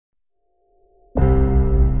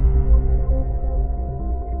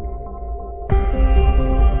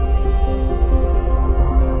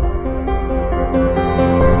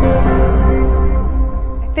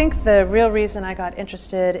the real reason I got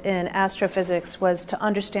interested in astrophysics was to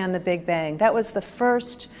understand the Big Bang. That was the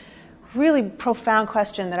first really profound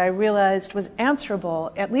question that I realized was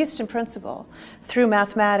answerable, at least in principle, through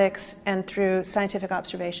mathematics and through scientific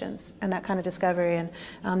observations and that kind of discovery.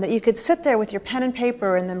 And that you could sit there with your pen and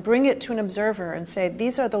paper and then bring it to an observer and say,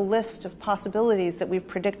 these are the list of possibilities that we've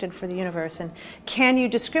predicted for the universe. And can you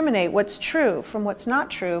discriminate what's true from what's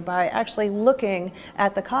not true by actually looking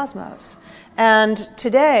at the cosmos? And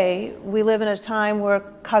today, we live in a time where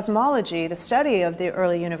cosmology, the study of the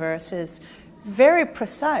early universe, is very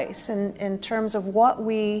precise in terms of what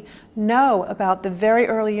we know about the very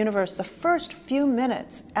early universe, the first few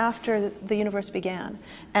minutes after the universe began,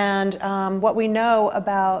 and what we know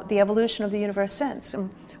about the evolution of the universe since.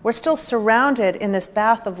 And we're still surrounded in this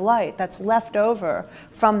bath of light that's left over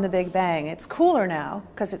from the Big Bang. It's cooler now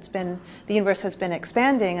because the universe has been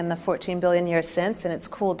expanding in the 14 billion years since, and it's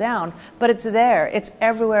cooled down, but it's there. It's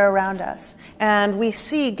everywhere around us. And we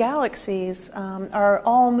see galaxies are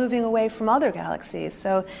all moving away from other galaxies.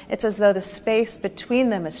 So it's as though the space between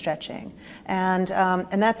them is stretching. And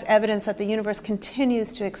that's evidence that the universe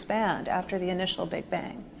continues to expand after the initial Big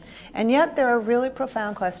Bang. And yet there are really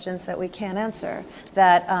profound questions that we can't answer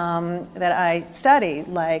that I study,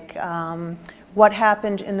 like what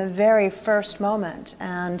happened in the very first moment,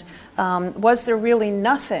 and was there really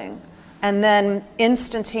nothing, and then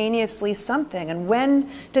instantaneously something, and when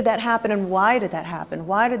did that happen, and why did that happen?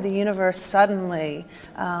 Why did the universe suddenly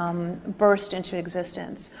burst into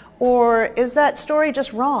existence? Or is that story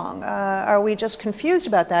just wrong? Are we just confused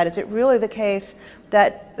about that? Is it really the case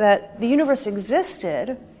that the universe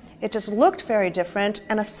existed, it just looked very different,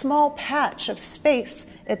 and a small patch of space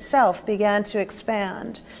itself began to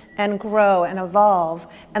expand and grow and evolve,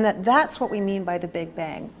 and that's what we mean by the Big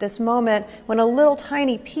Bang, this moment when a little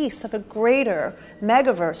tiny piece of a greater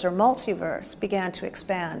megaverse or multiverse began to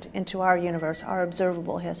expand into our universe, our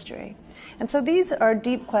observable history. And so these are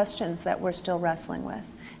deep questions that we're still wrestling with.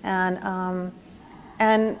 And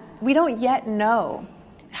we don't yet know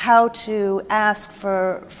how to ask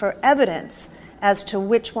for evidence as to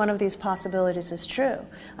which one of these possibilities is true.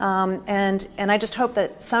 And I just hope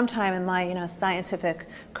that sometime in my scientific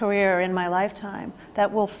career, in my lifetime,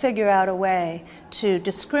 that we'll figure out a way to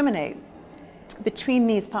discriminate between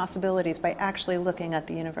these possibilities by actually looking at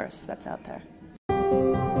the universe that's out there.